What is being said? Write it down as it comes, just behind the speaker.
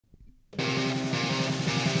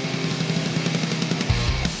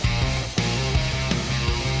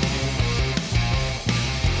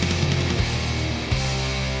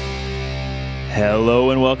Hello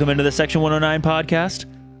and welcome into the Section 109 podcast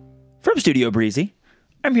from Studio Breezy.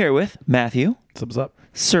 I'm here with Matthew. What's up?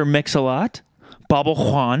 Sir Mix-a-Lot, Bobble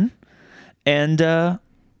Juan, and a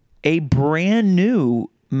brand new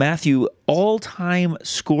Matthew all-time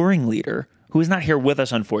scoring leader who is not here with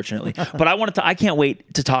us, unfortunately. But I can't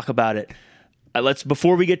wait to talk about it.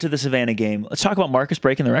 Before we get to the Savannah game, let's talk about Markus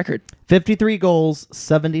breaking the record. 53 goals,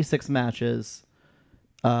 76 matches.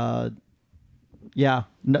 Yeah.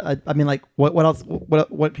 No, I mean, like, what else?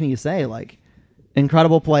 What can you say? Like,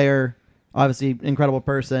 incredible player, obviously incredible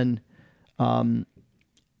person.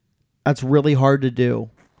 That's really hard to do,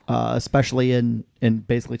 especially in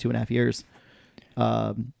basically 2.5 years.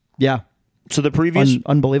 Yeah. So the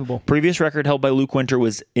unbelievable previous record held by Luke Winter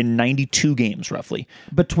was in 92 games, roughly.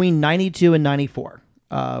 Between 92 and 94.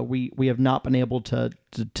 We have not been able to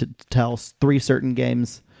tell 3 certain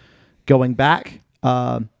games going back.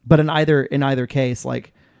 But in either case,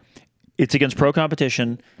 like, it's against pro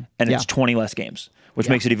competition and it's 20 less games, which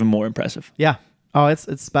makes it even more impressive. Yeah. Oh,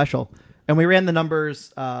 it's special. And we ran the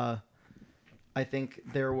numbers. I think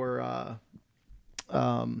there were.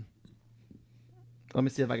 Let me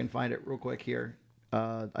see if I can find it real quick here.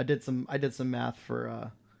 I did some math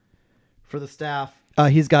for the staff.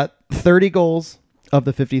 He's got 30 goals of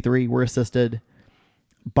the 53 were assisted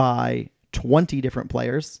by 20 different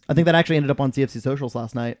players. I think that actually ended up on CFC socials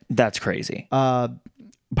last night. That's crazy.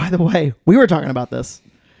 By the way, we were talking about this.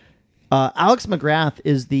 Alex McGrath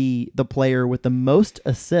is the player with the most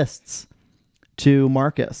assists to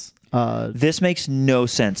Markus. This makes no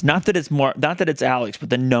sense. Not that it's Alex, but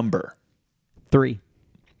the number 3.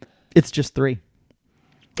 It's just 3.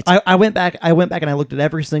 I went back and I looked at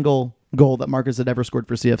every single goal that Markus had ever scored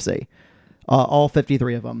for CFC. All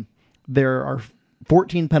 53 of them. There are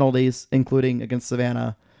 14 penalties, including against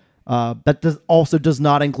Savannah. That does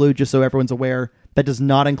not include, just so everyone's aware, that does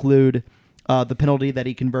not include the penalty that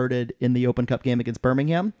he converted in the Open Cup game against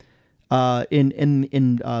Birmingham in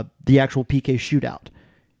the actual PK shootout.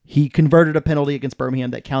 He converted a penalty against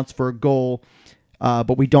Birmingham that counts for a goal,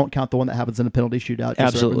 but we don't count the one that happens in a penalty shootout,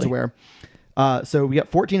 just so everyone's aware. So we got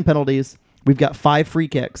 14 penalties. We've got 5 free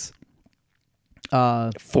kicks.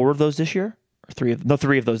 4 of those this year? 3 of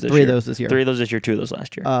those this year. 3 of those this year. 3 of those this year, 2 of those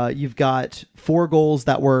last year. You've got 4 goals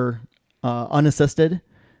that were unassisted.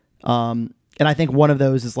 And I think one of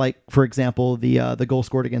those is, like, for example, the goal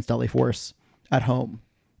scored against LA Force at home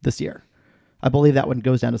this year. I believe that one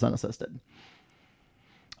goes down as unassisted.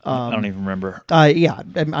 I don't even remember. Yeah,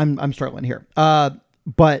 I'm struggling here.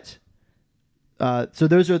 But so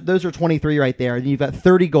those are 23 right there. And you've got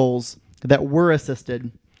 30 goals that were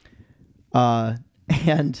assisted.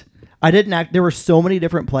 And I didn't there were so many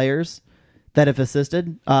different players that have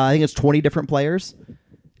assisted. I think it's 20 different players.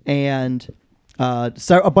 And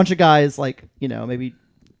so a bunch of guys, like, maybe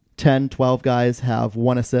 10, 12 guys have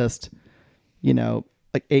 1 assist.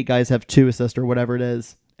 Like 8 guys have 2 assists or whatever it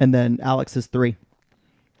is. And then Alex has 3.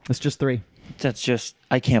 It's just 3.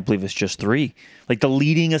 I can't believe it's just 3. Like, the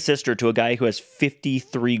leading assister to a guy who has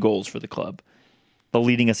 53 goals for the club. The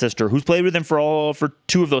leading assister who's played with him for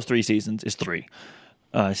 2 of those 3 seasons is 3.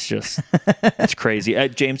 It's just, it's crazy. Shout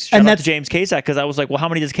out to James Kasak, because I was like, well, how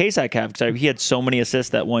many does Kasak have? Because he had so many assists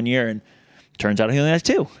that one year, and turns out he only has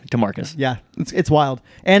 2 to Markus. Yeah, it's wild.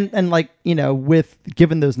 And like, with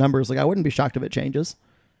given those numbers, like, I wouldn't be shocked if it changes.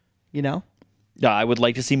 Yeah, I would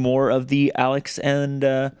like to see more of the Alex and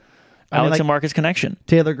and Markus connection.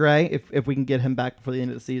 Taylor Gray, if we can get him back before the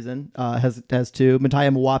end of the season, has 2.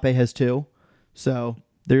 Mattia Mwape has 2. So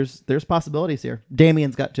there's possibilities here.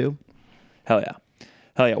 Damien's got 2. Hell yeah.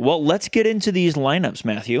 Well, let's get into these lineups,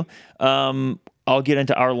 Matthew. I'll get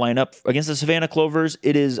into our lineup against the Savannah Clovers.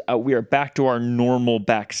 It is we are back to our normal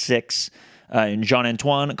back 6. In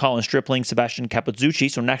Jean-Antoine, Colin Stripling, Sebastian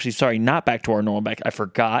Capozzucci. So not back to our normal back. I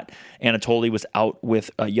forgot Anatoly was out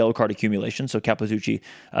with a yellow card accumulation. So Capozzucci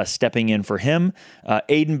stepping in for him.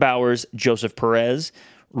 Aiden Bowers, Joseph Perez,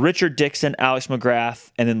 Richard Dixon, Alex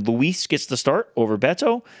McGrath, and then Luis gets the start over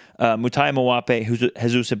Beto, Mutai Mwape,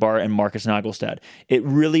 Jesus Ibarra, and Markus Nagelstad. It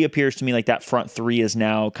really appears to me like that front 3 is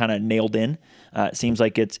now kind of nailed in. It seems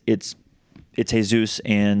like it's Jesus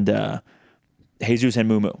and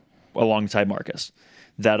Mumu alongside Markus.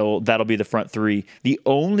 That'll be the front 3. The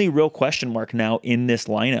only real question mark now in this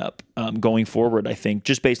lineup going forward, I think,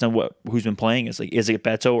 just based on who's been playing, is like, is it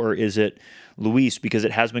Beto or is it Luis? Because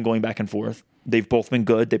it has been going back and forth. They've both been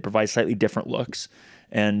good. They provide slightly different looks,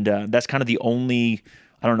 and that's kind of the only,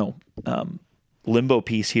 limbo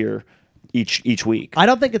piece here each week. I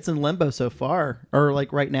don't think it's in limbo so far, or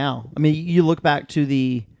like right now. I mean, you look back to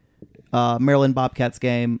the Maryland Bobcats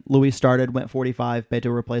game. Luis started, went 45.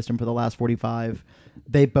 Beto replaced him for the last 45.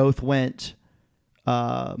 They both went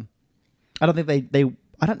I don't think they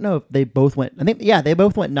I don't know if they both went. I think they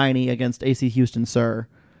both went 90 against AC Houston Sur.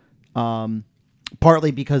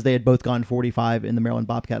 Partly because they had both gone 45 in the Maryland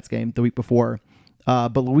Bobcats game the week before.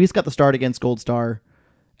 But Luis got the start against Gold Star.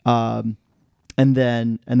 And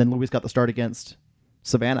then Luis got the start against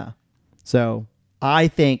Savannah. So I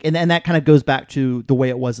think, and that kind of goes back to the way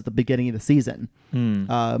it was at the beginning of the season.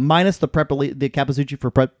 Minus the Capizzucci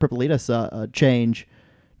for Prepolitas change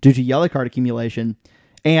due to yellow card accumulation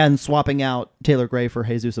and swapping out Taylor Gray for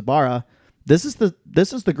Jesus Ibarra. This is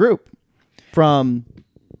the group from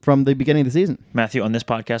the beginning of the season. Matthew, on this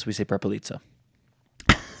podcast, we say Prepolita.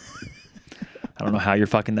 I don't know how you're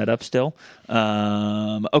fucking that up still.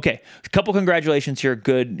 Okay, a couple congratulations here.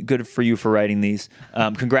 Good for you for writing these.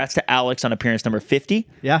 Congrats to Alex on appearance number 50.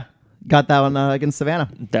 Yeah, got that one against Savannah.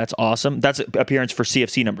 That's awesome. That's appearance for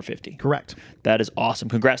CFC number 50. Correct. That is awesome.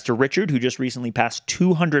 Congrats to Richard, who just recently passed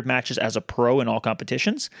 200 matches as a pro in all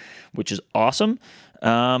competitions, which is awesome.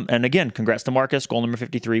 And again, congrats to Markus, goal number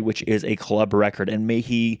 53, which is a club record, and may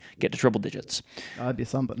he get to triple digits. That'd be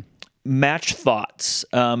something. Match thoughts.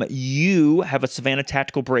 You have a Savannah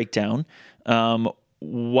tactical breakdown.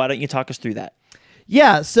 Why don't you talk us through that?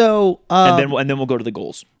 Yeah. So and then we'll go to the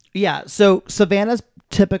goals. Yeah. So Savannah's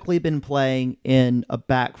typically been playing in a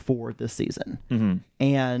back four this season,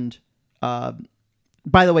 and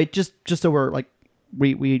by the way, just so we're like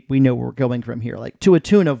we know where we're going from here, like to a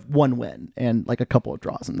tune of 1 win and like a couple of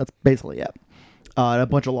draws, and that's basically it. A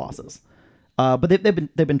bunch of losses, but they've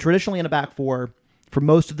been traditionally in a back four for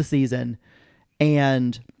most of the season.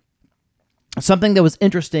 And something that was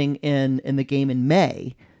interesting in the game in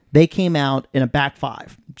May, they came out in a back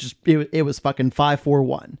five. Just it was fucking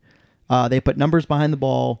 5-4-1. They put numbers behind the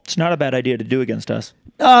ball. It's not a bad idea to do against us.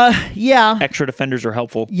 Yeah. Extra defenders are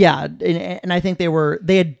helpful. Yeah, and I think they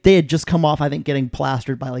had just come off, I think, getting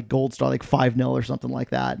plastered by like Gold Star, like 5-0 or something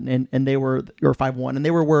like that, and they were 5-1, and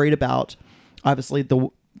they were worried about obviously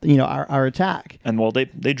our attack. And well,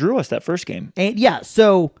 they drew us that first game. And yeah,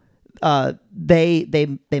 so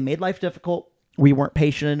they made life difficult. We weren't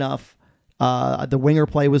patient enough. The winger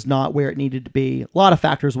play was not where it needed to be. A lot of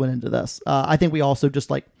factors went into this. I think we also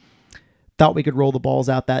just like thought we could roll the balls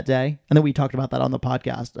out that day, and then we talked about that on the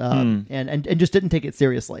podcast, and just didn't take it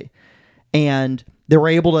seriously. And they were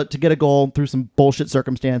able to get a goal through some bullshit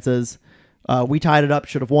circumstances. We tied it up,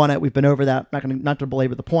 should have won it. We've been over that. Not to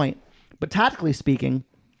belabor the point, but tactically speaking,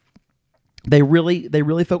 they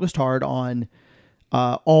really focused hard on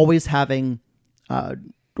always having,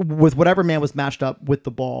 with whatever man was matched up with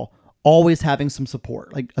the ball, always having some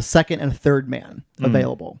support, like a second and a third man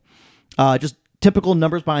available. Just typical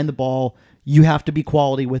numbers behind the ball. You have to be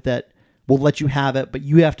quality with it. We'll let you have it, but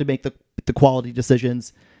you have to make the quality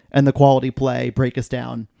decisions and the quality play, break us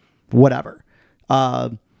down, whatever.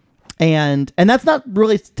 And that's not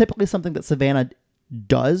really typically something that Savannah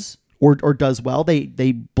does or does well. They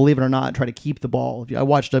believe it or not, try to keep the ball. I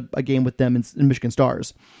watched a game with them in Michigan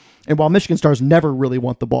Stars, and while Michigan Stars never really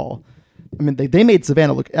want the ball, I mean, they made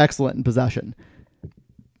Savannah look excellent in possession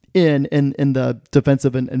in the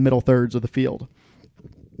defensive and middle thirds of the field.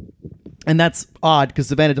 And that's odd because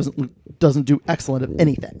Savannah doesn't do excellent at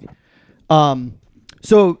anything.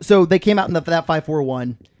 So they came out in that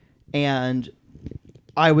 5-4-1, and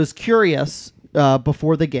I was curious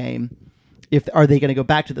before the game, are they going to go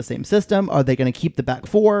back to the same system? Are they going to keep the back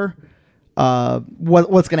four?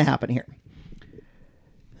 What's going to happen here?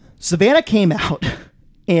 Savannah came out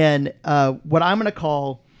in what I'm going to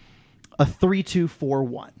call a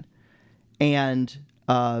 3-2-4-1, and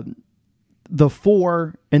the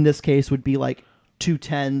four in this case would be like 2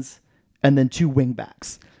 10s and then 2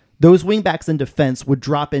 wingbacks. Those wingbacks in defense would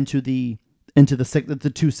drop into the 2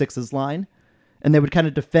 6s line, and they would kind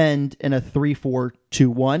of defend in a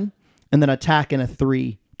 3-4-2-1, and then attack in a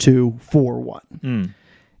 3-2-4-1.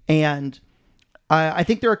 And I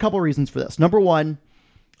think there are a couple of reasons for this. Number one,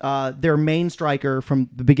 their main striker from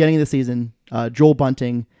the beginning of the season, Joel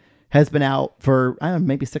Bunting, has been out for, I don't know,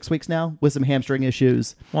 maybe 6 weeks now with some hamstring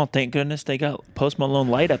issues. Well, thank goodness they got Post Malone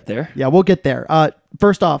Light up there. Yeah, we'll get there.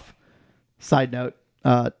 First off, side note,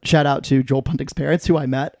 shout out to Joel Bunting's parents, who I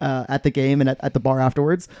met at the game and at the bar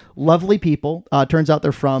afterwards. Lovely people. Turns out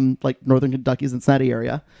they're from like Northern Kentucky, Cincinnati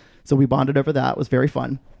area. So we bonded over that. It was very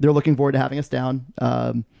fun. They're looking forward to having us down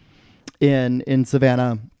in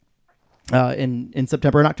Savannah in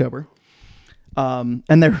September and October. And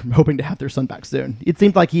they're hoping to have their son back soon. It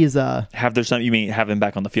seemed like he's have their son. You mean have him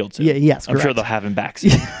back on the field soon? Yeah, yes, I'm correct. sure they'll have him back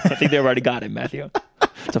soon. I think they already got him, Matthew.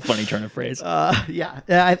 It's a funny turn of phrase.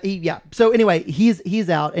 Yeah. So anyway, he's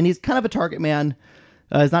out, and he's kind of a target man.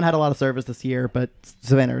 He's not had a lot of service this year, but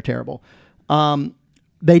Savannah are terrible.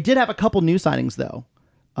 They did have a couple new signings though.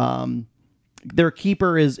 Their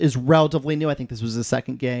keeper is relatively new. I think this was his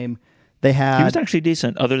second game. He was actually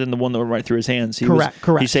decent, other than the one that went right through his hands. Correct.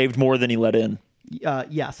 He saved more than he let in.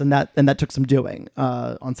 Yes, and that took some doing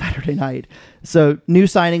on Saturday night. So new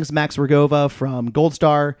signings: Max Rogova from Gold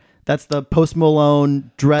Star. That's the Post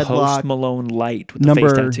Malone dreadlock. Post Malone light with the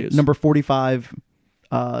face tattoos. Number 45,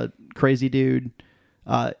 crazy dude.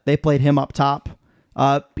 They played him up top.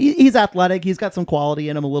 He's athletic. He's got some quality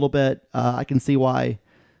in him a little bit. I can see why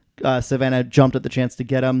Savannah jumped at the chance to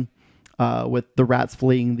get him with the Rats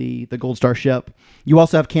fleeing the Gold Star ship. You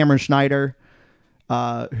also have Cameron Schneider,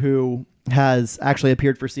 who has actually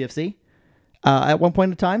appeared for CFC at one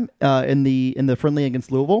point in time in the friendly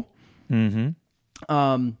against Louisville.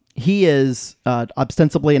 Mm-hmm. He is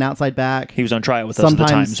ostensibly an outside back. He was on trial with us at the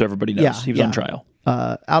time, so everybody knows. Yeah, he was on trial.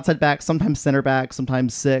 Outside back, sometimes center back,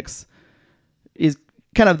 sometimes 6. He's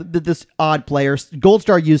kind of this odd player. Gold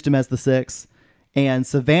Star used him as the 6, and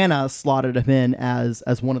Savannah slotted him in as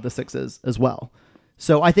one of the 6s as well.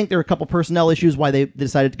 So I think there are a couple personnel issues why they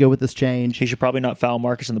decided to go with this change. He should probably not foul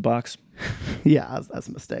Markus in the box. Yeah, that's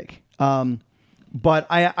a mistake. But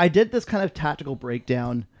I did this kind of tactical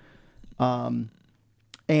breakdown, and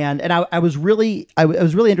I was really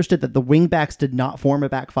interested that the wing backs did not form a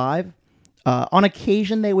back 5. On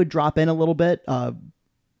occasion, they would drop in a little bit, and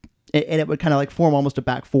it would kind of like form almost a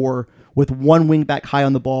back 4 with one wing back high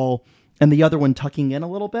on the ball and the other one tucking in a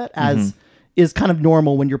little bit, as is kind of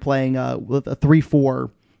normal when you're playing with a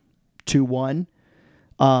 3-4-2-1.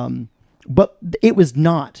 But it was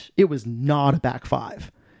not a back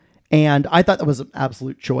 5. And I thought that was an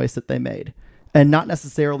absolute choice that they made, and not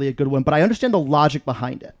necessarily a good one, but I understand the logic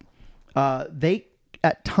behind it. They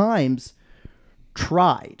at times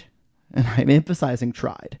tried, and I'm emphasizing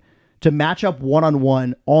tried, to match up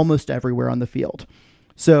one-on-one almost everywhere on the field.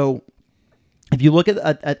 So if you look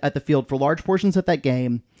at the field for large portions of that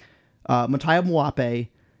game, Mataya Mwape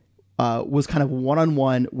was kind of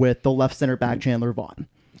one-on-one with the left center back Chandler Vaughn.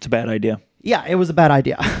 It's a bad idea. Yeah, it was a bad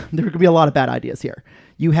idea. There could be a lot of bad ideas here.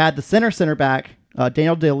 You had the center back,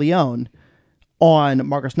 Daniel De Leon, on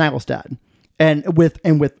Markus Nagelstad, and with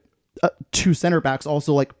two center backs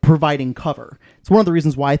also like providing cover. It's one of the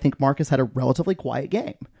reasons why I think Markus had a relatively quiet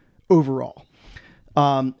game overall.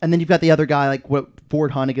 And then you've got the other guy like Ford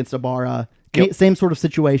Hunt against Ibarra. Yep. Same sort of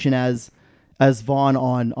situation as Vaughn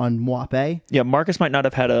on Mwape. Yeah, Markus might not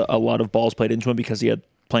have had a lot of balls played into him because he had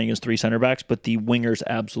playing as 3 center backs, but the wingers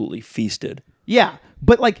absolutely feasted. Yeah,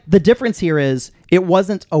 but like the difference here is it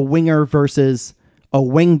wasn't a winger versus a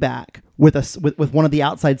wing back with one of the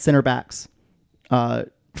outside center backs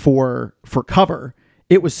for cover.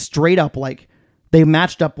 It was straight up like they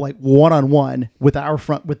matched up like one-on-one with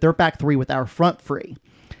their back 3 with our front 3,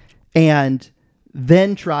 and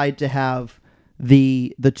then tried to have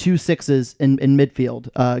the 2 6s in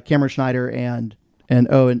midfield, Cameron Schneider and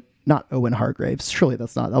Owen. Not Owen Hargraves. Surely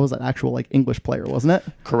that was an actual like English player, wasn't it?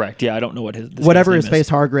 Correct. Yeah, I don't know what whatever his face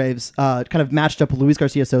Hargraves kind of matched up with Luis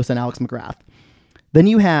Garcia Sosa and Alex McGrath. Then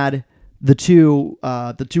you had the two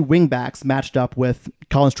wing backs matched up with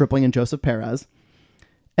Colin Stripling and Joseph Perez.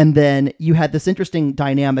 And then you had this interesting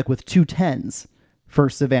dynamic with 2 10s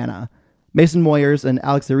for Savannah, Mason Moyers and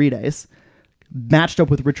Alex Arides, matched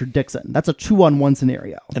up with Richard Dixon. That's a 2-on-1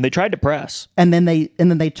 scenario. And they tried to press. And then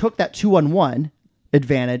they took that 2-on-1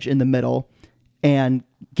 advantage in the middle and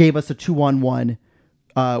gave us a 2-on-1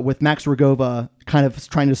 with Max Rogova kind of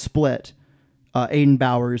trying to split Aiden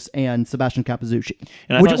Bowers and Sebastian Capizzucci,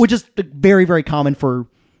 which is very, very common for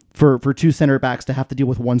 2 center backs to have to deal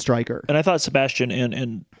with 1 striker. And I thought Sebastian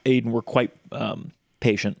and Aiden were quite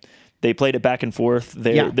patient. They played it back and forth.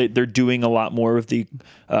 They're doing a lot more of the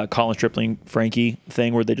Colin Stripling Frankie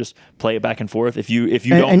thing, where they just play it back and forth. If you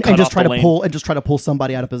don't cut off the lane, just try to pull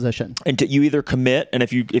somebody out of position, and you either commit, and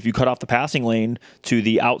if you cut off the passing lane to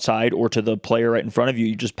the outside or to the player right in front of you,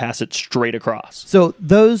 you just pass it straight across. So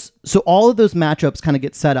all of those matchups kind of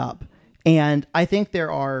get set up, and I think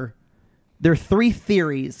there are 3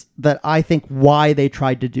 theories that I think why they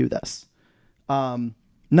tried to do this.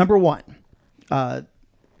 Number 1.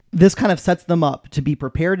 This kind of sets them up to be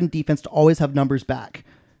prepared in defense to always have numbers back.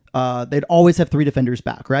 They'd always have 3 defenders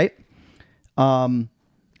back, right? And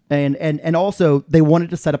also they wanted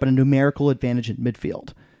to set up a numerical advantage in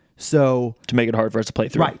midfield. So to make it hard for us to play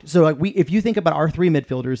through. Right. So if you think about our 3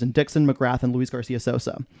 midfielders and Dixon, McGrath, and Luis Garcia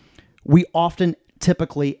Sosa, we often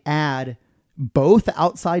typically add both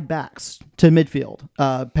outside backs to midfield.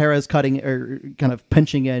 Perez cutting or kind of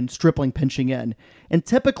pinching in, Stripling pinching in, and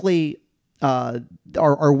typically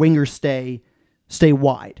our wingers stay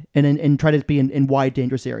wide and try to be in wide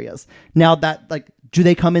dangerous areas. Now that do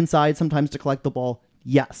they come inside sometimes to collect the ball?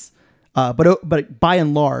 Yes. But by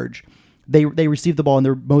and large, they receive the ball in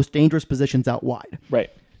their most dangerous positions out wide. Right.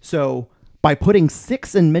 So by putting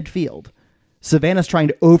 6 in midfield, Savannah's trying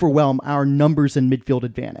to overwhelm our numbers in midfield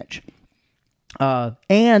advantage.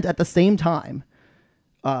 And at the same time,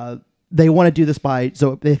 they want to do this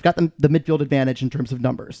so they've got the midfield advantage in terms of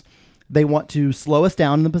numbers. They want to slow us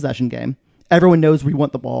down in the possession game. Everyone knows we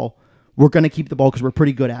want the ball. We're going to keep the ball because we're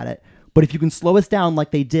pretty good at it. But if you can slow us down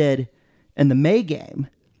like they did in the May game,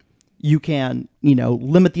 you can,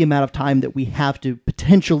 limit the amount of time that we have to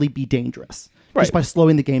potentially be dangerous just by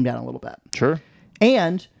slowing the game down a little bit. Sure.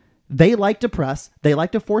 And they like to press, they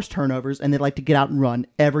like to force turnovers, and they like to get out and run.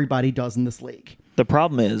 Everybody does in this league. The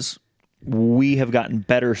problem is we have gotten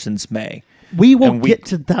better since May. We will get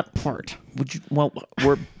to that part.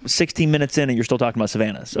 We're 16 minutes in and you're still talking about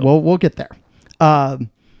Savannah. So we'll get there.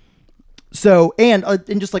 So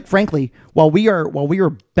just like frankly, while we are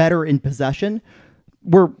better in possession,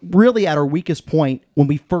 we're really at our weakest point when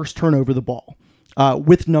we first turn over the ball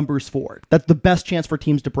with numbers forward. That's the best chance for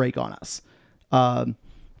teams to break on us.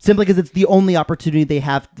 Simply because it's the only opportunity they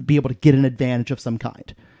have to be able to get an advantage of some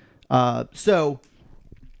kind. So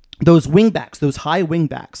those wingbacks, those high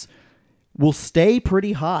wingbacks, will stay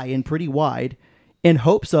pretty high and pretty wide in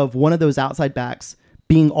hopes of one of those outside backs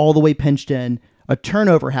being all the way pinched in, a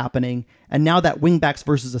turnover happening, and now that wingbacks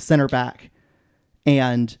versus a center back,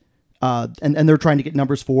 and they're trying to get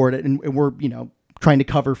numbers forward, and we're trying to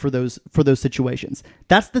cover for those situations.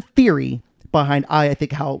 That's the theory behind I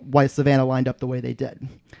think why Savannah lined up the way they did.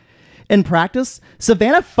 In practice,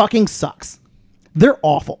 Savannah fucking sucks. They're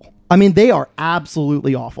awful. I mean, they are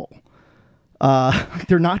absolutely awful.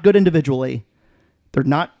 They're not good individually. They're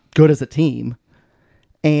not good as a team.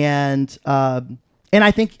 And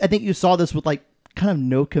I think you saw this with like kind of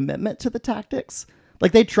no commitment to the tactics.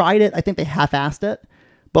 Like they tried it. I think they half-assed it.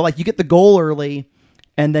 But like you get the goal early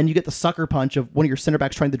and then you get the sucker punch of one of your center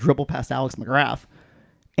backs trying to dribble past Alex McGrath.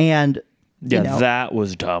 And that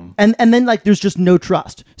was dumb. And then like there's just no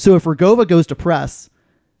trust. So if Rogova goes to press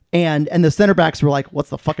and the center backs were like, what's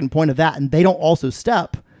the fucking point of that? And they don't also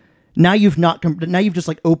step. Now you've just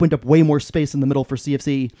like opened up way more space in the middle for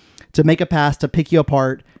CFC to make a pass, to pick you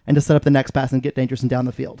apart, and to set up the next pass and get dangerous and down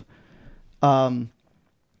the field. So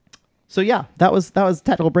yeah, that was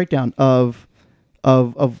tactical breakdown of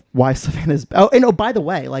why Savannah's. Oh, by the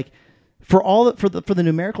way, like for the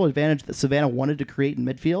numerical advantage that Savannah wanted to create in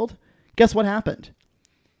midfield, guess what happened?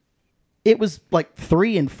 It was like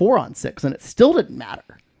 3 and 4 on 6, and it still didn't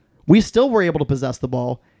matter. We still were able to possess the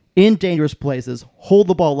ball in dangerous places, hold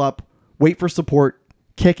the ball up, wait for support,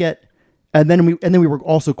 kick it, and then we were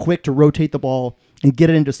also quick to rotate the ball and get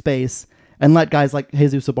it into space and let guys like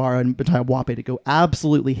Jesus Ibarra and Bataya Wape to go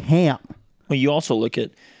absolutely ham. Well, you also look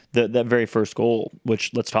at that very first goal,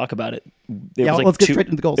 which let's talk about it. Let's get straight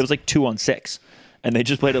into the goals. It was like 2 on 6. And they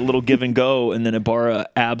just played a little give and go, and then Ibarra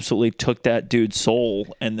absolutely took that dude's soul,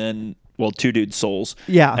 and then, 2 dudes' souls.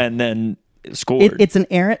 Yeah. And then scored. It's an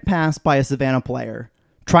errant pass by a Savannah player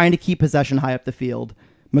trying to keep possession high up the field.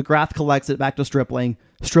 McGrath collects it back to Stripling.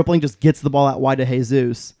 Stripling just gets the ball out wide to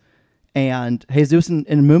Jesus. And Jesus and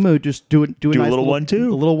Mumu just do a nice little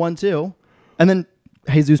 1-2. A little 1-2. And then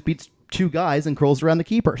Jesus beats 2 guys and curls around the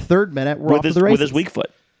keeper. 3rd minute, we're off to the races. With his weak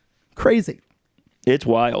foot. Crazy. It's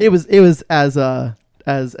wild. It was as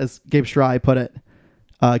Gabe Stry put it,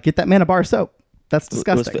 get that man a bar of soap. That's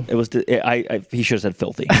disgusting. He should have said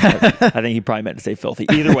filthy. I think he probably meant to say filthy.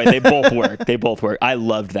 Either way, they both work. I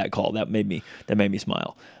loved that call. That made me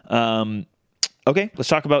smile. Okay, let's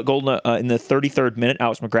talk about Golden in the 33rd minute.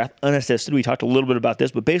 Alex McGrath unassisted. We talked a little bit about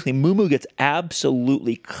this, but basically Mumu gets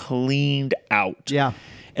absolutely cleaned out. Yeah.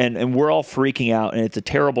 And we're all freaking out, and it's a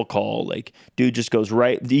terrible call. Like, dude just goes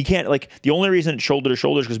right. You can't, like, the only reason it's shoulder to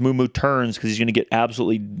shoulder is because Mumu turns because he's going to get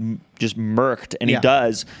absolutely just murked, and he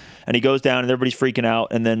does. And he goes down, and everybody's freaking out.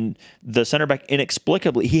 And then the center back,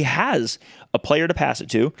 inexplicably, he has a player to pass it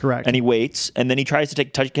to. Correct. And he waits, and then he tries to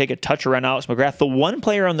take a touch around Alex McGrath, the one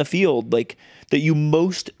player on the field, like, that you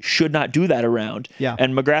most should not do that around. Yeah.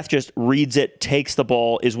 And McGrath just reads it, takes the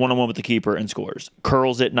ball, is one-on-one with the keeper, and scores.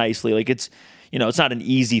 Curls it nicely. Like, it's not an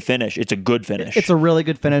easy finish. It's a good finish. It's a really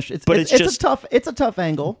good finish. It's a tough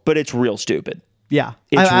angle. But it's real stupid. Yeah.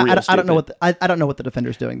 It's real stupid. I don't know what the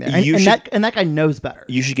defender's doing there. And that guy knows better.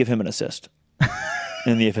 You should give him an assist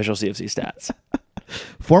in the official CFC stats.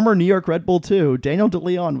 Former New York Red Bull 2, Daniel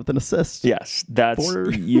DeLeon with an assist. Yes,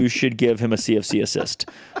 you should give him a CFC assist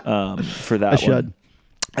for that one. I should.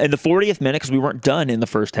 In the 40th minute, because we weren't done in the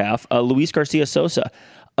first half, Luis Garcia Sosa,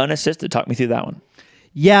 unassisted. Talk me through that one.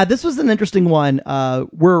 Yeah, this was an interesting one.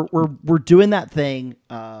 We're doing that thing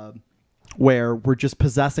where we're just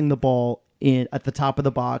possessing the ball at the top of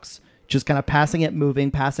the box, just kind of passing,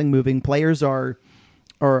 moving. Players are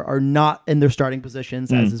not in their starting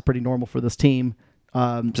positions, as is pretty normal for this team.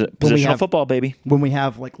 Positional football, baby. When we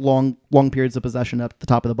have like long periods of possession up at the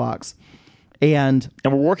top of the box. And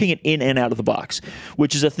we're working it in and out of the box,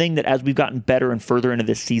 which is a thing that as we've gotten better and further into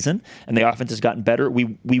this season and the offense has gotten better,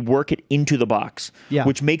 we work it into the box,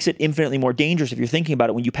 which makes it infinitely more dangerous if you're thinking about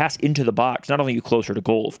it. When you pass into the box, not only are you closer to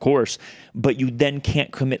goal, of course, but you then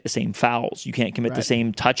can't commit the same fouls. You can't commit the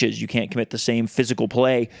same touches. You can't commit the same physical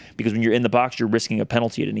play because when you're in the box, you're risking a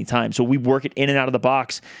penalty at any time. So we work it in and out of the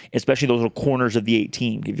box, especially those little corners of the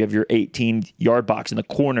 18. If you have your 18-yard box in the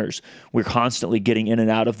corners, we're constantly getting in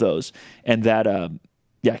and out of those. And that a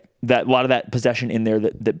lot of that possession in there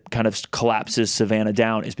that kind of collapses Savannah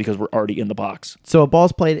down is because we're already in the box. So a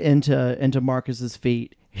ball's played into Marcus's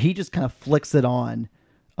feet. He just kind of flicks it on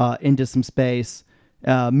into some space.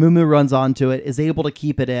 Mumu runs onto it, is able to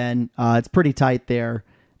keep it in. It's pretty tight there,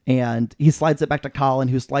 and he slides it back to Colin,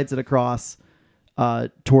 who slides it across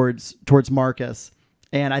towards Marcus.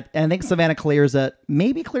 And I think Savannah clears it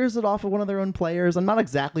off of one of their own players. I'm not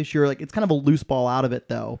exactly sure. Like, it's kind of a loose ball out of it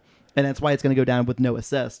though. And that's why it's going to go down with no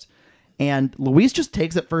assist. And Luis just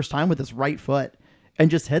takes it first time with his right foot and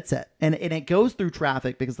just hits it. And it goes through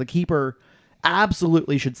traffic because the keeper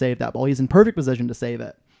absolutely should save that ball. He's in perfect position to save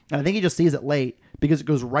it. And I think he just sees it late because it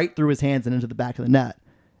goes right through his hands and into the back of the net.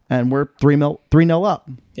 And we're 3-0 up.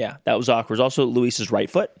 Yeah, that was awkward. Also, Luis's right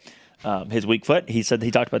foot. His weak foot. He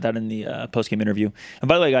talked about that in the post-game interview. And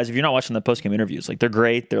by the way, guys, if you're not watching the post-game interviews, like, they're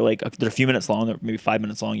great. They're a few minutes long. They're maybe 5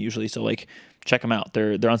 minutes long usually. So like, check them out.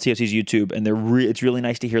 They're on CFC's YouTube, and it's really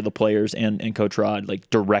nice to hear the players and Coach Rod like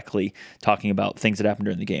directly talking about things that happened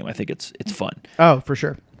during the game. I think it's fun. Oh, for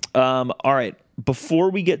sure. All right. Before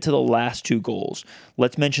we get to the last two goals,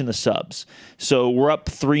 let's mention the subs. So we're up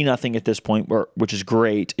 3-0 at this point, which is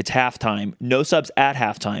great. It's halftime. No subs at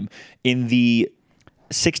halftime. In the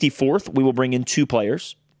 64th, we will bring in two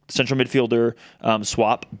players. Central midfielder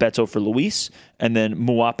swap, Beto for Luis, and then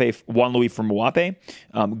Juan Luis for Muape.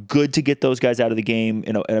 Good to get those guys out of the game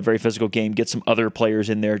in a very physical game, get some other players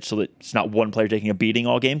in there so that it's not one player taking a beating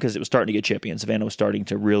all game, because it was starting to get chippy and Savannah was starting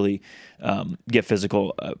to really get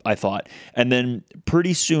physical, I thought. And then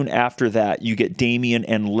pretty soon after that, you get Damien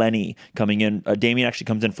and Lenny coming in. Damien actually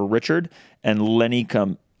comes in for Richard, and Lenny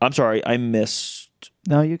I'm sorry, I missed.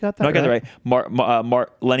 No, you got that. No, I got that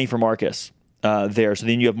right. Lenny for Marcus there. So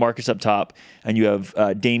then you have Marcus up top, and you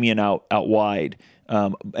have Damien out wide.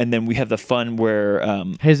 And then we have the fun where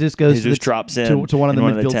Jesus drops in to one of the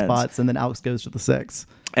midfield spots, and then Alex goes to the 6.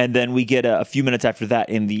 And then we get a few minutes after that,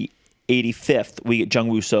 in the 85th, we get Jung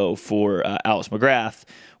Woo-so for Alex McGrath,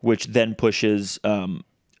 which then pushes Alex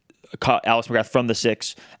McGrath from the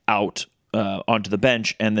 6 out onto the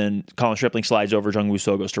bench, and then Colin Stripling slides over. Jung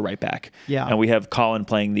Woo-so goes to right back. Yeah, and we have Colin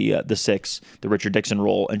playing the 6, the Richard Dixon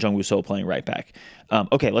role, and Jung Woo-so playing right back.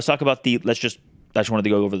 Okay, let's talk about I just wanted to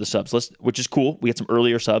go over the subs, which is cool. We get some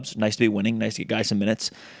earlier subs. Nice to be winning. Nice to get guys some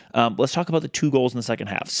minutes. Let's talk about the 2 goals in the second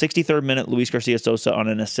half. 63rd minute, Luis Garcia Sosa on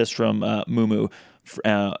an assist from Mumu.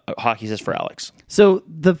 Hockey assist for Alex. So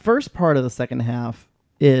the first part of the second half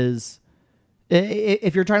is,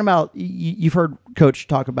 if you're talking about, you've heard Coach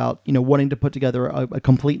talk about, wanting to put together a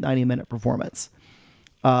complete 90-minute performance.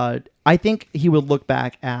 I think he would look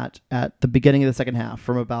back at the beginning of the second half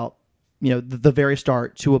from about, the very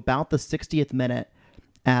start to about the 60th minute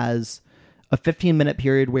as a 15-minute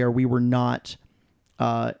period where we were not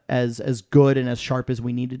as good and as sharp as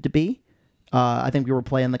we needed to be. I think we were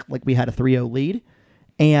playing like we had a 3-0 lead.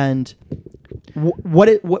 And what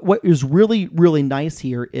is really, really nice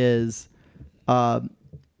here is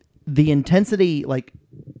the intensity, like,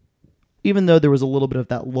 even though there was a little bit of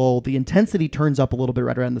that lull, the intensity turns up a little bit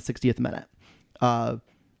right around the 60th minute.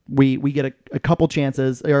 We get a couple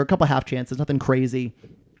chances, or a couple half chances, nothing crazy.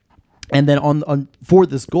 And then on for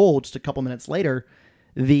this goal, just a couple minutes later,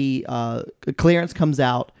 the clearance comes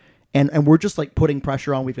out, and we're just like putting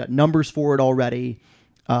pressure on. We've got numbers for it already.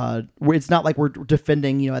 It's not like we're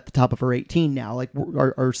defending, at the top of our 18 now. Like,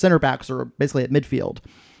 our center backs are basically at midfield.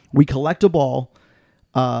 We collect a ball.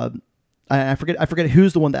 I forget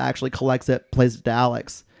who's the one that actually collects it, plays it to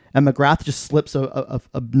Alex, and McGrath just slips a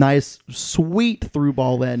nice, sweet through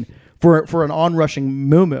ball in for an onrushing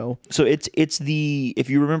Mumu. So it's if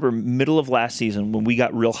you remember, middle of last season when we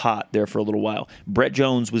got real hot there for a little while, Brett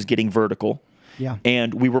Jones was getting vertical. Yeah.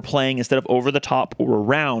 And we were playing, instead of over the top or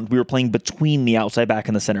around, we were playing between the outside back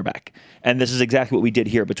and the center back. And this is exactly what we did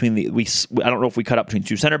here. I don't know if we cut out between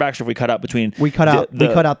two center backs or if we cut out between. We cut out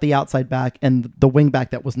the outside back and the wing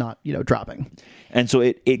back that was not, dropping. And so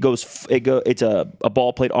it's a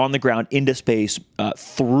ball played on the ground into space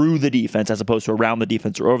through the defense as opposed to around the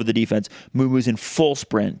defense or over the defense. Mumu's in full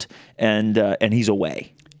sprint and he's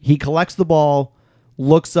away. He collects the ball,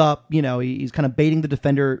 looks up, he's kind of baiting the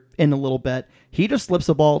defender in a little bit. He just slips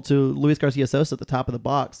the ball to Luis Garcia Sosa at the top of the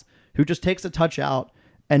box, who just takes a touch out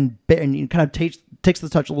and kind of takes the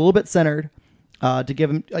touch a little bit centered to give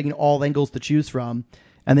him all angles to choose from,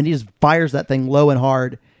 and then he just fires that thing low and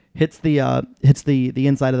hard, hits the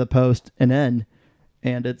inside of the post and in,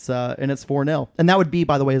 and it's 4-0. And that would be,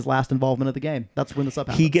 by the way, his last involvement of the game. That's when the sub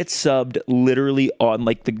happens. He gets subbed literally on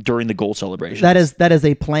during the goal celebration. That is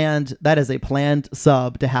a planned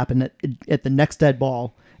sub to happen at the next dead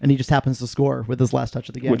ball, and he just happens to score with his last touch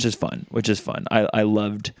of the game, which is fun. I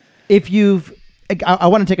loved. I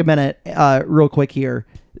want to take a minute, real quick here.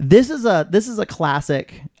 This is a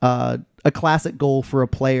classic goal for a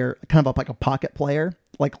player, kind of like a pocket player,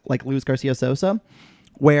 like Luis Garcia Sosa,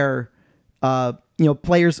 where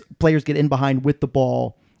players get in behind with the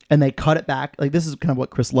ball and they cut it back. Like, this is kind of what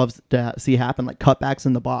Chris loves to see happen, like cutbacks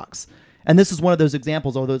in the box. And this is one of those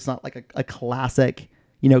examples, although it's not like a classic,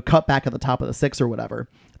 cutback at the top of the 6 or whatever.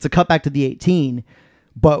 It's a cutback to the 18.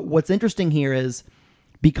 But what's interesting here is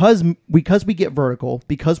because we get vertical,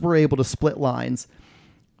 because we're able to split lines,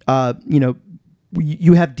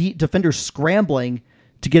 you have defenders scrambling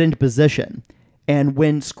to get into position. And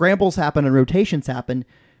when scrambles happen and rotations happen,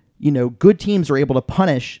 good teams are able to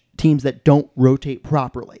punish teams that don't rotate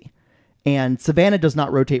properly. And Savannah does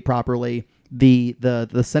not rotate properly.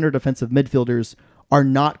 The center defensive midfielders are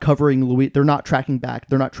not covering Luis. They're not tracking back.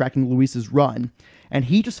 They're not tracking Luis's run. And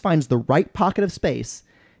he just finds the right pocket of space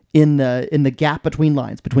in the gap between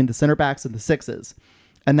lines, between the center backs and the 6s.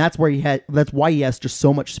 And that's why he has just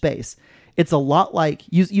so much space. It's a lot like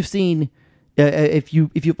you've seen, if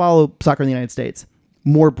you follow soccer in the United States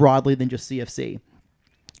more broadly than just CFC.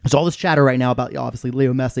 There's all this chatter right now about, obviously,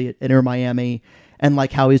 Leo Messi at Inter Miami and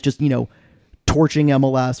like how he's just, torching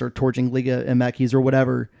MLS or torching Liga MX or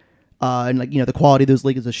whatever. And the quality of those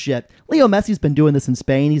leagues is shit. Leo Messi's been doing this in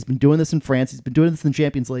Spain. He's been doing this in France. He's been doing this in the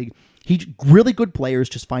Champions League. Really good players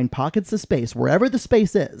just find pockets of space wherever the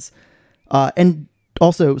space is. And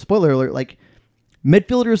also, spoiler alert,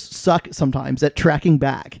 midfielders suck sometimes at tracking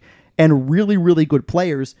back. And really, really good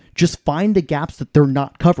players just find the gaps that they're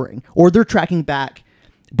not covering. Or they're tracking back,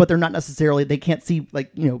 but they're not necessarily, they can't see,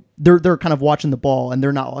 they're kind of watching the ball and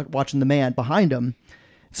they're not watching the man behind them.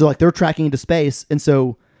 So they're tracking into space. And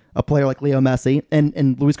so a player like Leo Messi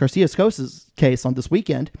and Luis Garcia Sosa's case on this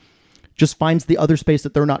weekend just finds the other space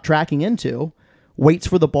that they're not tracking into, waits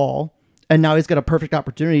for the ball, and now he's got a perfect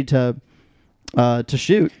opportunity to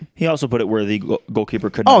shoot. He also put it where the goalkeeper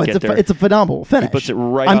could not get there. It's a phenomenal finish. He puts it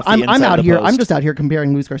right off the inside I'm out of the here. post. I'm just out here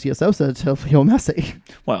comparing Luis Garcia Sosa to Leo Messi.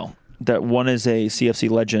 Well, that one is a CFC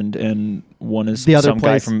legend and one is the other some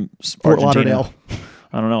guy from Fort Argentina. Lauderdale.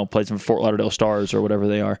 I don't know, plays from Fort Lauderdale Stars or whatever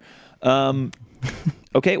they are.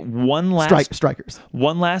 Okay, Strikers.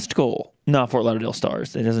 One last goal. No, Fort Lauderdale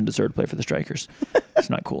Stars. It doesn't deserve to play for the Strikers. It's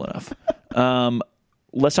not cool enough.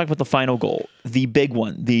 Let's talk about the final goal, the big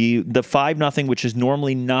one, the 5-0, which is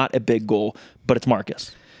normally not a big goal, but it's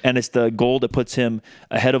Markus. And it's the goal that puts him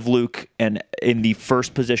ahead of Luke and in the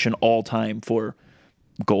first position all time for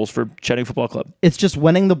goals for Chattanooga Football Club. It's just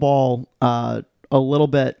winning the ball a little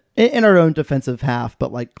bit in our own defensive half,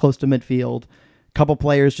 but close to midfield. Couple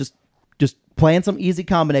players just playing some easy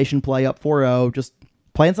combination play up 4-0, just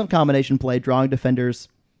playing some combination play, drawing defenders,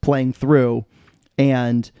 playing through,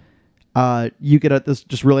 and you get this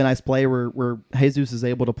just really nice play where Jesus is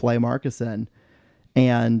able to play Markus in,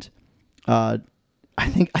 and I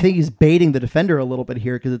think he's baiting the defender a little bit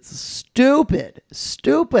here because it's a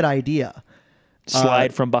stupid idea.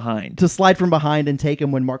 Slide from behind. To slide from behind and take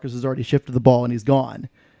him when Markus has already shifted the ball and he's gone.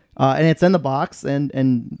 And it's in the box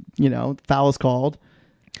and foul is called.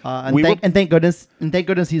 Thank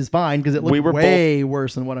goodness he's fine because it looked way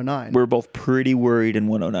worse than 109. We were both pretty worried in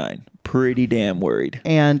 109. Pretty damn worried.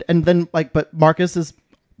 And then but Markus is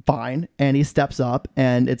fine and he steps up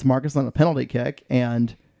and it's Markus on a penalty kick.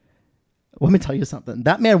 And let me tell you something.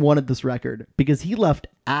 That man wanted this record because he left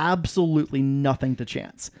absolutely nothing to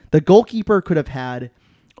chance. The goalkeeper could have had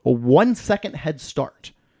a 1 second head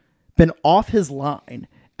start, been off his line,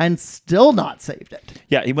 and still not saved it.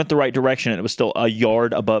 Yeah, he went the right direction, and it was still a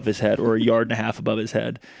yard above his head or a yard and a half above his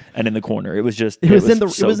head, and in the corner. It was just it was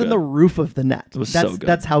in the roof of the net. It was so good.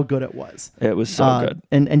 That's how good it was. It was so good,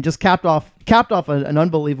 and just capped off an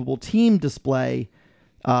unbelievable team display.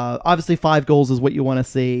 Obviously, 5 goals is what you want to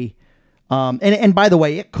see. And by the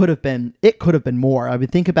way, it could have been more. I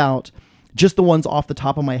would think about just the ones off the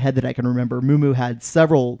top of my head that I can remember. Mumu had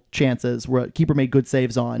several chances where keeper made good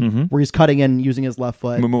saves on, where he's cutting in using his left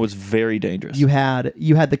foot. Mumu was very dangerous. You had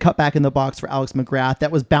the cut back in the box for Alex McGrath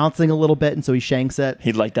that was bouncing a little bit, and so he shanks it.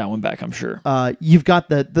 He'd like that one back, I'm sure. You've got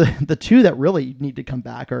the two that really need to come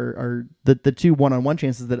back are the two one-on-one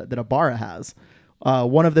chances that Ibarra has.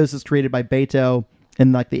 One of those is created by Beto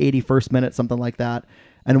in like the 81st minute, something like that.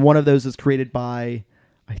 And one of those is created by,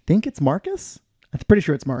 I think it's Markus. I'm pretty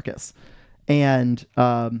sure it's Markus. And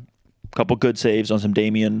couple good saves on some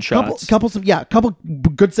Damien shots. Couple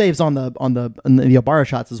good saves on the Ibarra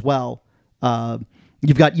shots as well.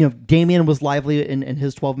 You've got Damien was lively in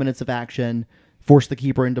his 12 minutes of action, forced the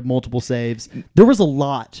keeper into multiple saves. There was a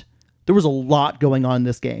lot going on in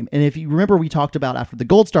this game. And if you remember, we talked about after the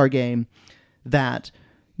Gold Star game that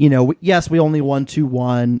yes, we only won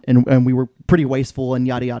 2-1 and we were pretty wasteful and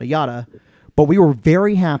yada, yada, yada. But we were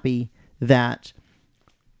very happy that,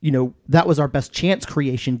 that was our best chance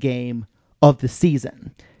creation game of the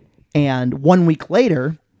season. And 1 week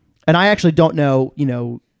later, and I actually don't know,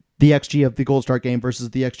 the XG of the Gold Star game versus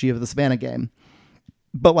the XG of the Savannah game.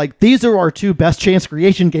 But like, these are our 2 best chance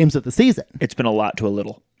creation games of the season. It's been a lot to a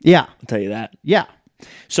little. Yeah. I'll tell you that. Yeah.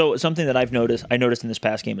 So something that I noticed in this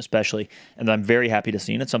past game especially, and I'm very happy to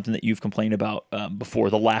see, and it's something that you've complained about before,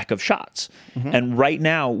 the lack of shots. And right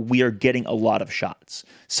now, we are getting a lot of shots.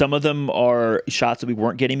 Some of them are shots that we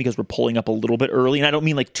weren't getting because we're pulling up a little bit early, and I don't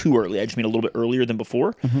mean like too early, I just mean a little bit earlier than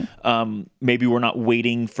before. Maybe we're not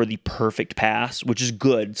waiting for the perfect pass, which is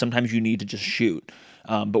good. Sometimes you need to just shoot.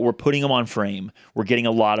 But we're putting them on frame. We're getting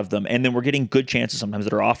a lot of them, and then we're getting good chances sometimes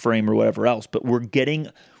that are off frame or whatever else. But we're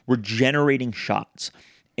generating shots,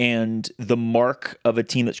 and the mark of a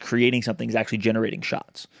team that's creating something is actually generating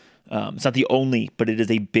shots. It's not the only, but it is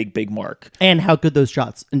a big, big mark. And how good those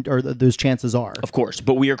shots or those chances are, of course.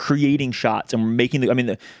 But we are creating shots, and we're making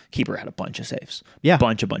the keeper had a bunch of saves. Yeah,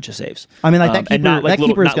 bunch of saves. I mean, like that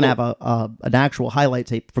keeper is going to have an actual highlight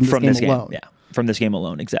tape from this game alone. Yeah. From this game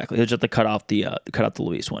alone, exactly. He'll just have to cut out the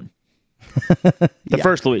Luis one. The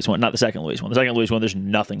first Luis one, not the second Luis one. The second Luis one, there's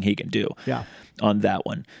nothing he can do on that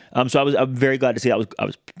one. So I'm very glad to see that. I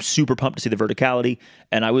was super pumped to see the verticality,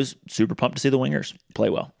 and I was super pumped to see the wingers play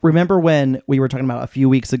well. Remember when we were talking about a few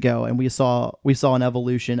weeks ago, and we saw an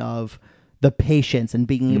evolution of the patience and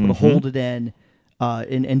being able to hold it in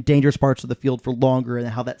dangerous parts of the field for longer, and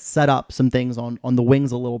how that set up some things on the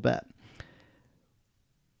wings a little bit.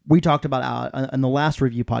 We talked about on the last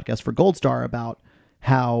review podcast for Gold Star about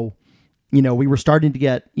how, we were starting to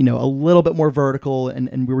get, a little bit more vertical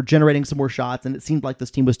and we were generating some more shots, and it seemed like this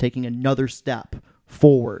team was taking another step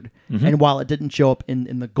forward. And while it didn't show up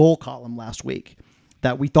in the goal column last week,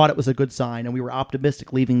 that we thought it was a good sign and we were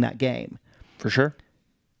optimistic leaving that game. For sure.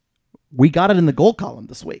 We got it in the goal column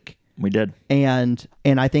this week. We did. And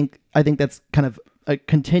I think that's kind of a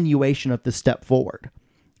continuation of the step forward.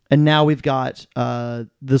 And now we've got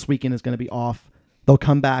this weekend is going to be off. They'll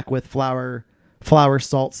come back with Flower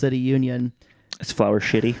Salt City Union. It's Flower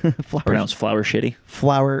Shitty. Pronounced Flower Shitty.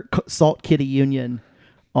 Flower Salt Kitty Union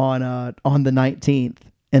on the 19th,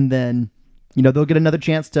 and then they'll get another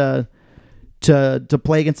chance to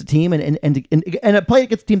play against a team and play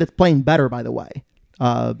against a team that's playing better. By the way,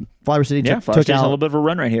 Flower City Flower City's a little bit of a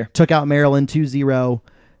run right here. Took out Maryland 2-0.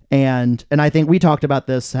 And I think we talked about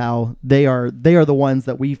this, how they are the ones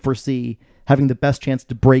that we foresee having the best chance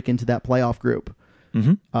to break into that playoff group.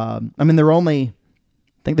 I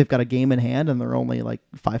think they've got a game in hand, and they're only like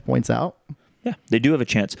 5 points out. Yeah, they do have a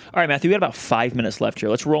chance. All right, Matthew, we got about 5 minutes left here.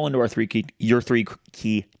 Let's roll into your three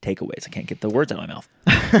key takeaways. I can't get the words out of my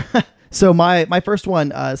mouth. So my first one,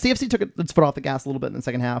 CFC took its foot off the gas a little bit in the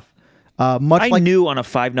second half. I knew on a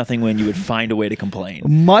 5-0 win you would find a way to complain.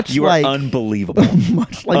 You are unbelievable.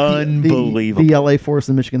 Much like unbelievable. The LA Force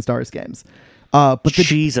and Michigan Stars games.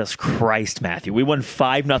 Jesus Christ, Matthew. We won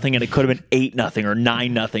 5-0 and it could have been 8-0 or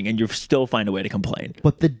 9-0 and you still find a way to complain.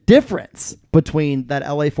 But the difference between that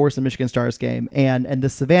LA Force and Michigan Stars game and the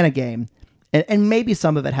Savannah game, and maybe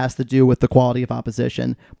some of it has to do with the quality of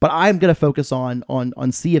opposition, but I'm going to focus on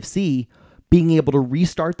CFC being able to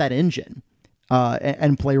restart that engine.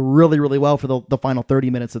 And play really, really well for the final 30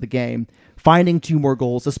 minutes of the game, finding 2 more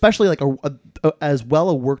goals, especially like as well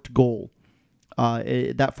a worked goal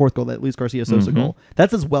that fourth goal, that Luis Garcia Sosa goal.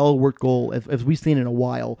 That's as well worked goal as we've seen in a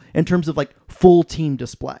while in terms of like full team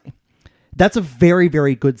display. That's a very,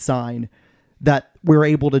 very good sign that we're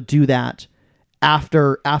able to do that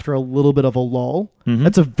after a little bit of a lull.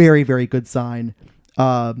 That's a very, very good sign.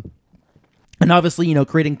 And obviously,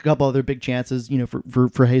 creating a couple other big chances,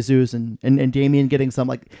 for Jesus and Damian getting some,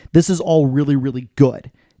 like, this is all really, really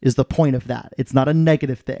good is the point of that. It's not a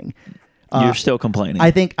negative thing. You're still complaining.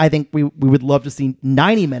 I think we would love to see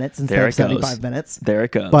 90 minutes instead of 75 minutes. There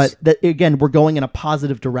it goes. But again, we're going in a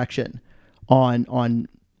positive direction on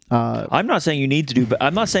I'm not saying you need to do, but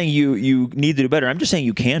I'm not saying you need to do better. I'm just saying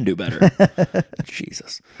you can do better.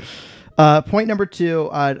 Jesus. Point number 2,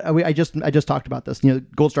 I just talked about this.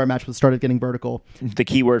 Gold Star match started getting vertical. The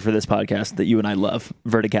key word for this podcast that you and I love: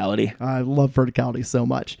 verticality. I love verticality so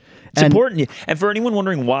much. It's important. And for anyone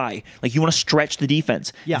wondering why, like, you want to stretch the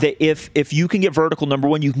defense. Yeah. That if you can get vertical, number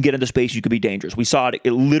one, you can get into space, you could be dangerous. We saw it.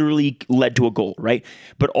 It literally led to a goal, right?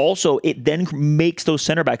 But also, it then makes those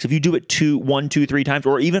center backs, if you do it 1, 2, 3 times,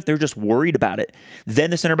 or even if they're just worried about it, then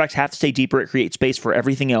the center backs have to stay deeper. It creates space for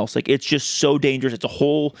everything else. Like, it's just so dangerous. It's a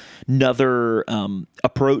whole another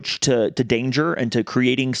approach to danger and to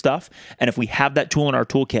creating stuff. And if we have that tool in our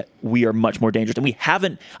toolkit, we are much more dangerous.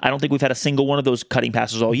 And I don't think we've had a single one of those cutting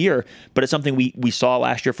passes all year, but it's something we saw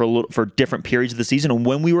last year for different periods of the season. And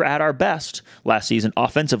when we were at our best last season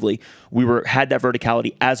offensively, we had that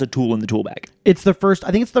verticality as a tool in the tool bag. I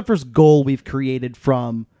think it's the first goal we've created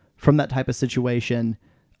from that type of situation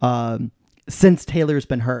since Taylor's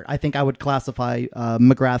been hurt. I think I would classify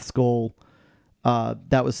McGrath's goal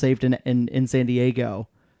that was saved in San Diego,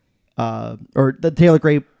 or the Taylor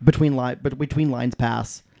Gray between lines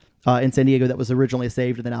pass in San Diego that was originally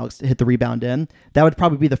saved and then Alex hit the rebound in. That would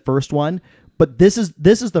probably be the first one. But this is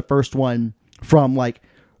the first one from like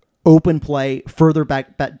open play further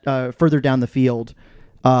further down the field.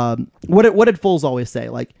 What did Foles always say?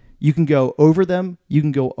 Like, you can go over them, you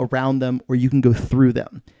can go around them, or you can go through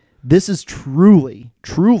them. This is truly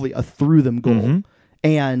a through them goal,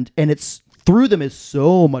 and it's. Through them is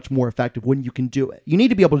so much more effective when you can do it. You need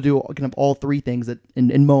to be able to do kind of all three things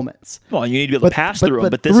in moments. Well, you need to be able to pass through them,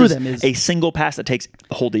 but this is a single pass that takes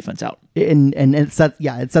the whole defense out. And it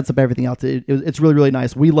sets up everything else. It's really, really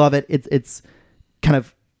nice. We love it. It's kind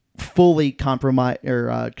of fully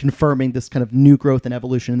confirming this kind of new growth and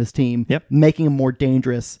evolution in this team, making them more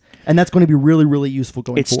dangerous, and that's going to be really, really useful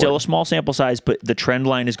going forward. It's still a small sample size, but the trend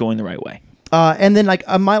line is going the right way. And then,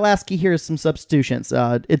 my last key here is some substitutions.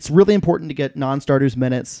 It's really important to get non-starters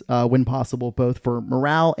minutes when possible, both for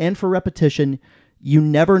morale and for repetition. You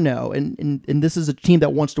never know, and this is a team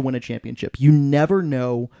that wants to win a championship. You never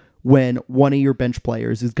know when one of your bench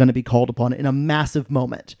players is going to be called upon in a massive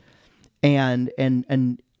moment, and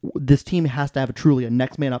this team has to have truly a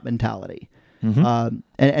next man up mentality.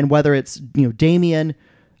 And whether it's Damian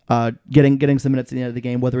getting some minutes at the end of the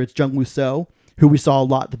game, whether it's Jung Woo So, who we saw a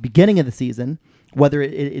lot at the beginning of the season, whether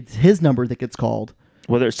it's his number that gets called.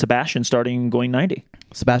 Whether it's Sebastian going 90.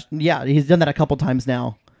 Sebastian, yeah, he's done that a couple times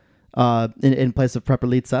now in place of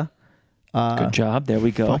Prepelica. Good job. There we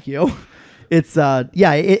go. Fuck you. It's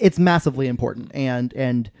it's massively important.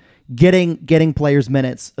 And getting players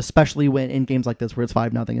minutes, especially when in games like this where it's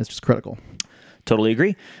 5-0, is just critical. Totally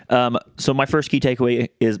agree. So my first key takeaway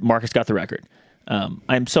is Markus got the record.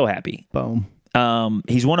 I'm so happy. Boom.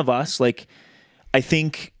 He's one of us. Like, I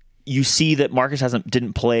think you see that Markus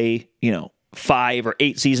didn't play, 5 or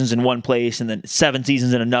 8 seasons in one place and then 7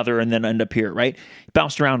 seasons in another and then end up here, right? He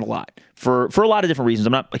bounced around a lot for a lot of different reasons.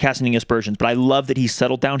 I'm not casting any aspersions, but I love that he's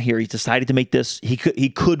settled down here. He's decided to make this. He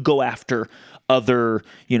could go after other,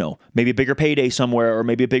 maybe a bigger payday somewhere or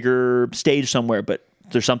maybe a bigger stage somewhere, but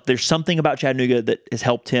there's something about Chattanooga that has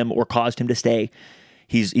helped him or caused him to stay.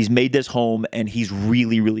 He's made this home and he's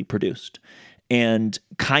really, really produced. And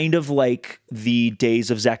kind of like the days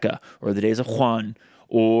of Zeka or the days of Juan,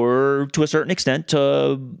 or to a certain extent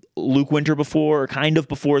to Luke Winter before, or kind of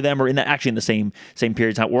before them, or in the same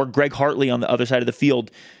period of time, or Greg Hartley on the other side of the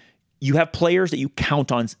field. You have players that you count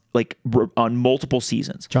on, like, on multiple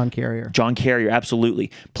seasons. John Carrier, absolutely.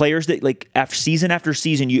 Players that, like, after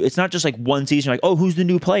season, it's not just like one season, you're like, oh, who's the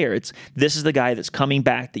new player? This is the guy that's coming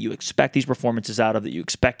back that you expect these performances out of, that you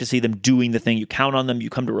expect to see them doing the thing. You count on them, you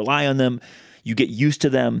come to rely on them, you get used to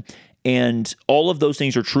them, And all of those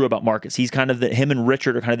things are true about Markus. He's kind of him and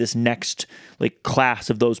Richard are kind of this next like class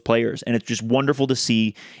of those players. And it's just wonderful to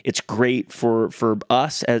see. It's great for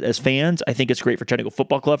us as fans. I think it's great for Chattanooga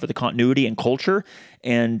Football Club for the continuity and culture.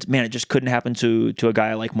 And man, it just couldn't happen to a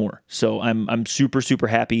guy like Moore. So I'm super, super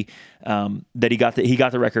happy that he got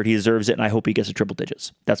the record. He deserves it. And I hope he gets to triple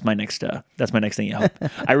digits. That's my next thing. I hope.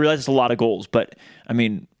 I realize it's a lot of goals, but I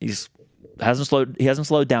mean, he hasn't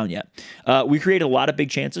slowed down yet. We created a lot of big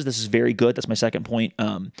chances. This is very good. That's my second point.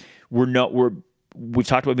 We've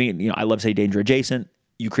talked about being, I love to say danger adjacent.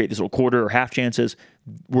 You create these little quarter or half chances.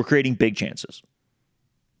 We're creating big chances.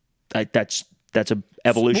 That's a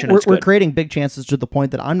evolution. We're creating big chances to the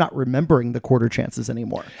point that I'm not remembering the quarter chances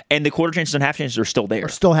anymore. And the quarter chances and half chances are still there. Are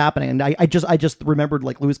still happening. And I just remembered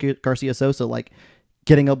like Luis Garcia Sosa, like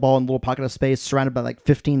getting a ball in a little pocket of space surrounded by like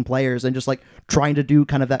 15 players and just like trying to do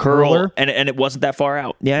kind of that curler. And it wasn't that far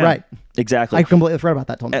out. Yeah. Right. Exactly. I completely forgot about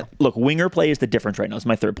that till now. Look, winger play is the difference right now. That's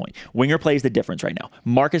my third point. Winger play is the difference right now.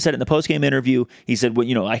 Markus said it in the postgame interview. He said, well,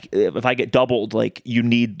 if I get doubled, like you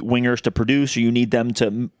need wingers to produce, or you need them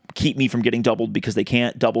to keep me from getting doubled because they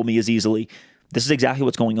can't double me as easily. This is exactly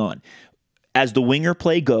what's going on. As the winger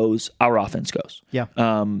play goes, our offense goes. Yeah.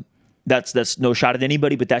 That's no shot at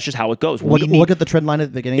anybody, but that's just how it goes. Look at the trend line at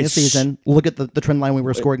the beginning of the season. Look at the trend line when we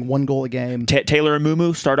were scoring 1 goal a game. Taylor and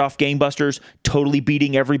Mumu start off gangbusters, totally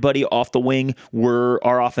beating everybody off the wing, where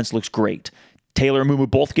our offense looks great. Taylor and Mumu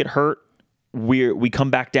both get hurt. We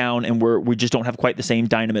come back down and we just don't have quite the same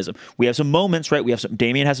dynamism. We have some moments, right?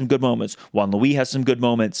 Damian has some good moments. Juan Luis has some good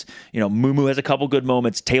moments. Mumu has a couple good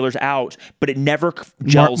moments. Taylor's out, but it never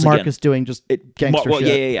gels again. Markus doing just gangster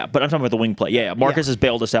shit. Yeah. But I'm talking about the wing play. Yeah. Markus has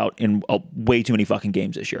bailed us out in way too many fucking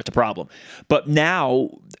games this year. It's a problem. But now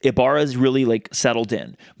Ibarra is really like settled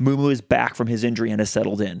in. Mumu is back from his injury and has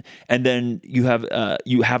settled in. And then you have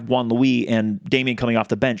Juan Luis and Damian coming off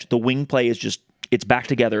the bench. The wing play is just, it's back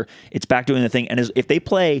together. It's back doing the thing. And if they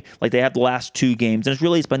play like they have the last 2 games, and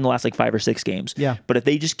it's been the last like 5 or 6 games. Yeah. But if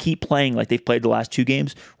they just keep playing like they've played the last 2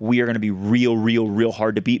 games, we are going to be real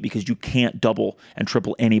hard to beat because you can't double and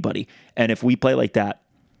triple anybody. And if we play like that,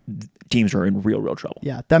 teams are in real trouble.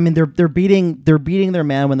 Yeah, I mean they're beating their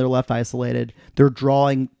man when they're left isolated. They're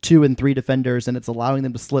drawing 2 and 3 defenders, and it's allowing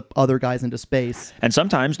them to slip other guys into space. And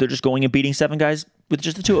sometimes they're just going and beating 7 guys with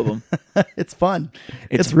just the 2 of them. It's fun.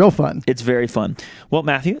 It's real fun. It's very fun. Well,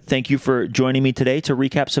 Matthew, thank you for joining me today to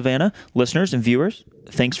recap Savannah. Listeners and viewers,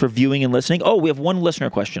 thanks for viewing and listening. Oh, we have one listener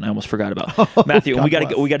question I almost forgot about. Matthew, we got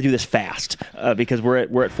to do this fast because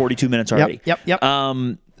we're at 42 minutes already. Yep.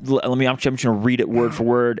 I'm just going to read it word for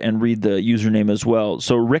word and read the username as well.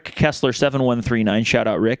 So Rick Kessler 7139, shout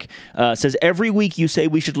out Rick, says every week you say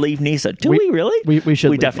we should leave NISA. Do we really? We should.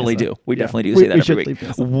 We definitely do. We definitely do say that every week.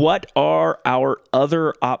 What are our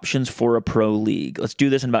other options for a pro league? Let's do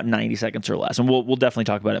this in about 90 seconds or less, and we'll definitely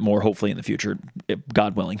talk about it more hopefully in the future,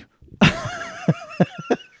 God willing.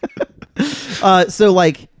 So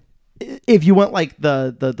like, if you want like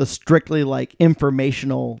the strictly like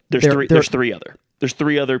informational, there's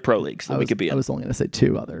 3 other pro leagues that we could be in. I was only going to say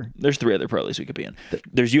 2 other. There's 3 other pro leagues we could be in.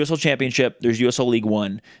 There's USL Championship, there's USL League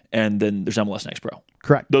One, and then there's MLS Next Pro.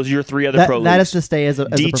 Correct. Those are your 3 other pro leagues. That is to stay as a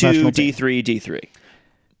professional team. D3.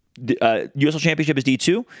 USL Championship is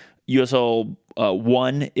D2, USL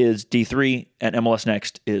 1 is D3, and MLS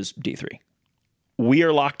Next is D3. We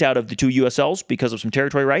are locked out of the 2 USLs because of some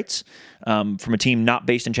territory rights from a team not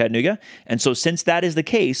based in Chattanooga. And so since that is the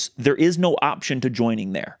case, there is no option to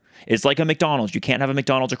joining there. It's like a McDonald's. You can't have a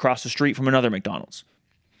McDonald's across the street from another McDonald's.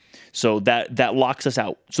 So that locks us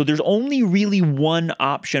out. So there's only really one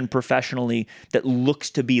option professionally that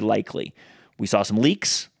looks to be likely. We saw some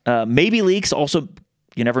leaks, maybe leaks. Also,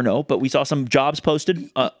 you never know, but we saw some jobs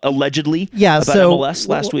posted allegedly about MLS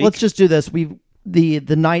last week. Let's just do this.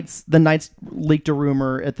 The Knights leaked a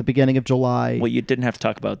rumor at the beginning of July. Well, you didn't have to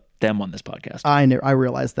talk about them on this podcast. I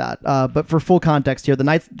realized that. But for full context here, the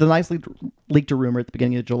Knights leaked a rumor at the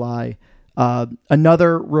beginning of July.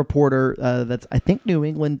 Another reporter that's I think New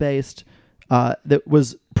England based that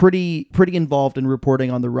was pretty involved in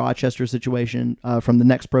reporting on the Rochester situation from the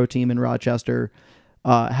Next Pro team in Rochester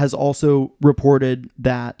has also reported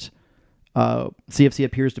that CFC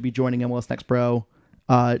appears to be joining MLS Next Pro.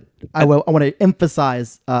 I want to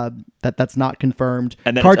emphasize that that's not confirmed.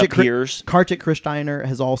 And then it appears Kartik Krishnaiyer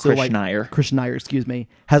has also Krishnaiyer, excuse me,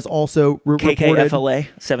 has also reported KKFLA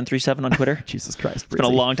 737 on Twitter. Jesus Christ, it's been a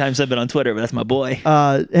long time since I've been on Twitter, but that's my boy.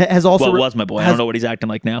 Has also was my boy. I don't know what he's acting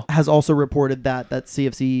like now. Has also reported that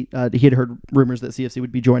CFC he had heard rumors that CFC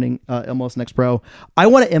would be joining MLS Next Pro. I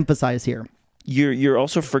want to emphasize here you're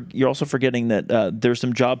also forgetting that there's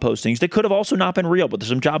some job postings that could have also not been real, but there's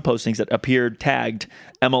some job postings that appeared tagged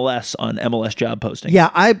MLS on MLS job postings. Yeah,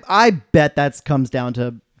 I bet that comes down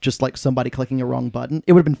to just like somebody clicking a wrong button.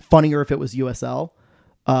 It would have been funnier if it was USL,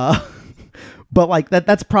 but like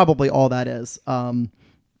that's probably all that is. I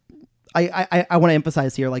want to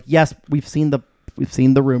emphasize here, like, yes, we've seen the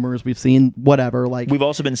rumors, we've seen whatever. Like, we've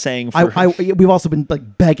also been saying we've also been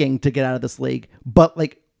like begging to get out of this league, but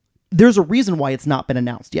like, there's a reason why it's not been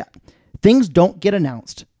announced yet. Things don't get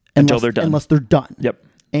announced until they're done. Unless they're done. Yep.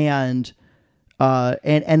 And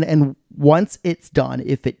once it's done,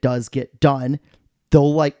 if it does get done,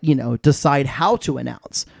 they'll like, decide how to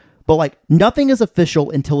announce. But like, nothing is official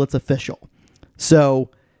until it's official. So,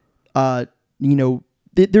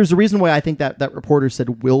 there's a reason why I think that reporter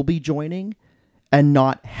said will be joining and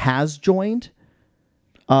not has joined.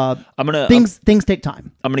 Things take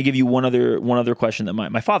time. I'm gonna give you one other question that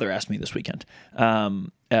my father asked me this weekend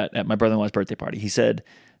at my brother-in-law's birthday party. He said,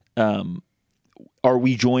 "Are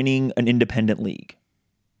we joining an independent league?"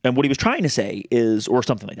 And what he was trying to say is, or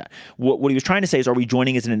something like that. What he was trying to say is, are we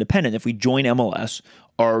joining as an independent? If we join MLS,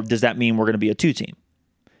 or does that mean we're going to be a 2-team?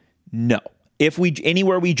 No. If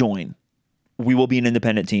anywhere we join, we will be an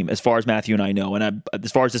independent team, as far as Matthew and I know, and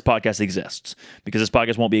as far as this podcast exists, because this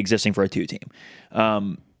podcast won't be existing for a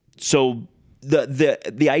 2-team. So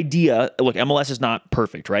the idea, look, MLS is not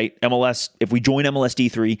perfect, right? MLS, if we join MLS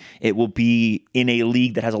D3, it will be in a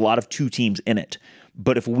league that has a lot of 2 teams in it.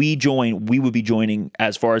 But if we join, we would be joining,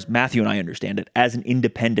 as far as Matthew and I understand it, as an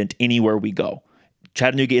independent anywhere we go.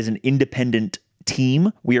 Chattanooga is an independent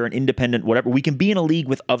team. We are an independent whatever. We can be in a league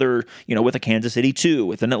with other, with a Kansas City 2,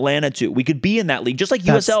 with an Atlanta 2. We could be in that league, just like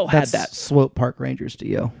USL had that. Swope Park Rangers to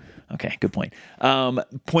you. Okay, good point.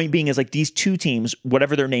 Point being is, like, these 2 teams,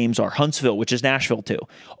 whatever their names are, Huntsville, which is Nashville too,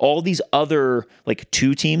 all these other like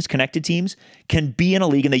 2 teams, connected teams, can be in a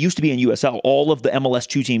league, and they used to be in USL. All of the MLS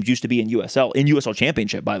 2 teams used to be in USL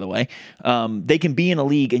Championship, by the way. They can be in a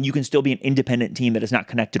league, and you can still be an independent team that is not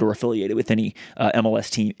connected or affiliated with any MLS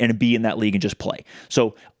team, and be in that league and just play.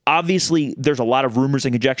 So obviously, there's a lot of rumors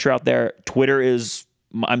and conjecture out there. Twitter is,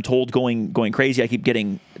 I'm told, going crazy. I keep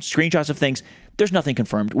getting screenshots of things. There's nothing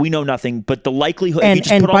confirmed. We know nothing, but the likelihood, if you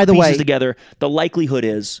just put all the pieces together, the likelihood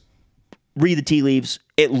is, read the tea leaves.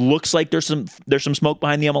 It looks like there's some smoke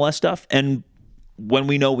behind the MLS stuff, and when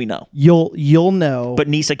we know, we know. You'll know. But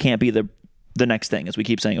NISA can't be the next thing, as we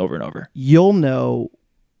keep saying over and over. You'll know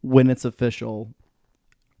when it's official,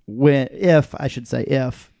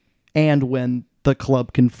 if and when the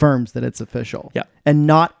club confirms that it's official. Yeah. And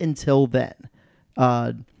not until then.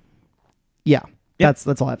 Yeah. That's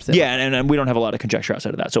all I have to say. Yeah, and we don't have a lot of conjecture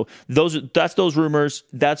outside of that. So that's those rumors.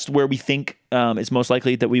 That's where we think it's most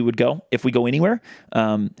likely that we would go if we go anywhere.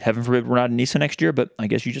 Heaven forbid we're not in NISA next year, but I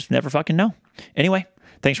guess you just never fucking know. Anyway,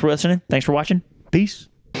 thanks for listening. Thanks for watching. Peace.